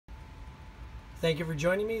Thank you for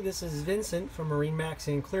joining me. This is Vincent from MarineMax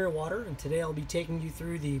in Clearwater, and today I'll be taking you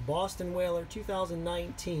through the Boston Whaler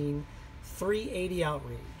 2019 380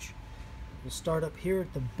 Outrage. We'll start up here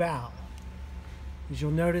at the bow. As you'll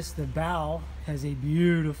notice, the bow has a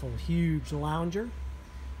beautiful, huge lounger.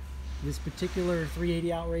 This particular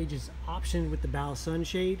 380 Outrage is optioned with the bow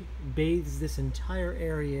sunshade. It bathes this entire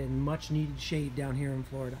area in much needed shade down here in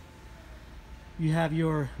Florida. You have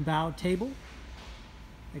your bow table.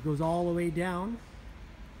 It goes all the way down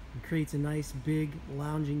and creates a nice big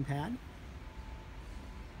lounging pad.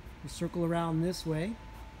 We circle around this way.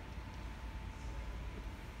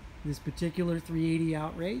 This particular 380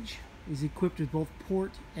 Outrage is equipped with both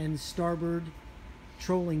port and starboard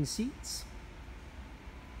trolling seats.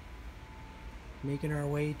 Making our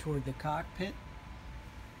way toward the cockpit.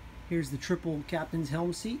 Here's the triple captain's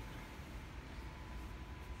helm seat.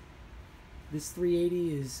 This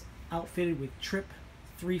 380 is outfitted with Trip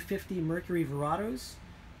 350 Mercury Verados,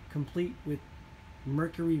 complete with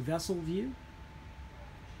Mercury vessel view,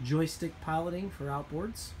 joystick piloting for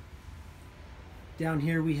outboards. Down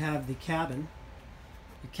here we have the cabin.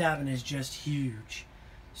 The cabin is just huge.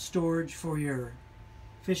 Storage for your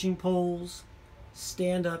fishing poles,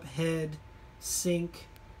 stand-up head, sink.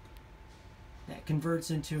 That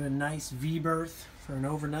converts into a nice V-berth for an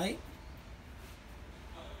overnight.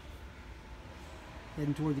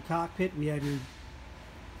 Heading toward the cockpit, we have your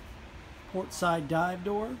port side dive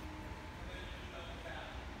door.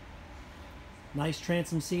 Nice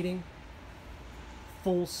transom seating.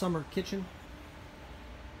 Full summer kitchen.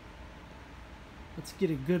 Let's get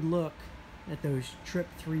a good look at those Trip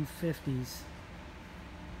 350s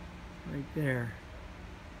right there.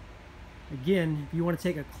 Again, if you want to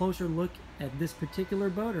take a closer look at this particular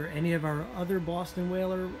boat or any of our other Boston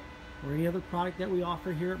Whaler or any other product that we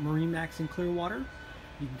offer here at MarineMax in Clearwater,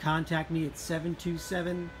 you can contact me at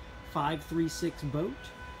 727-536-BOAT,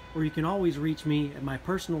 or you can always reach me at my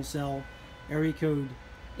personal cell, area code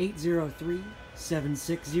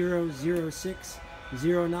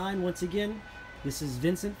 803-760-0609. Once again, this is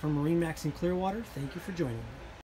Vincent from MarineMax in Clearwater. Thank you for joining me.